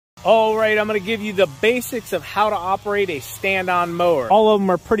All right, I'm going to give you the basics of how to operate a stand-on mower. All of them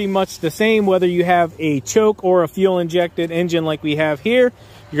are pretty much the same, whether you have a choke or a fuel-injected engine like we have here.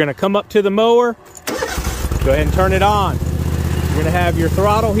 You're going to come up to the mower, go ahead and turn it on. You're going to have your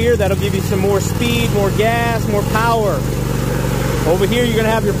throttle here. That'll give you some more speed, more gas, more power. Over here, you're going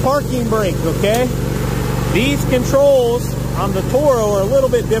to have your parking brake, okay? These controls on the Toro are a little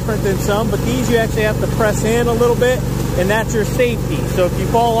bit different than some, but these you actually have to press in a little bit, and that's your safety. So if you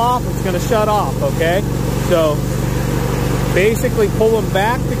fall off, it's going to shut off, okay? So basically pull them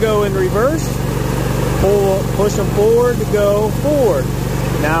back to go in reverse, push them forward to go forward.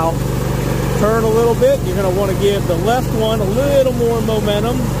 Now turn a little bit. You're going to want to give the left one a little more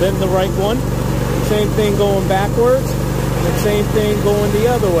momentum than the right one. Same thing going backwards, and same thing going the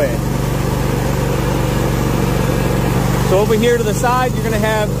other way. So over here to the side, you're going to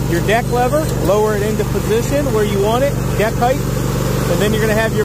have your deck lever. Lower it into position where you want it, deck height. And then you're going to have your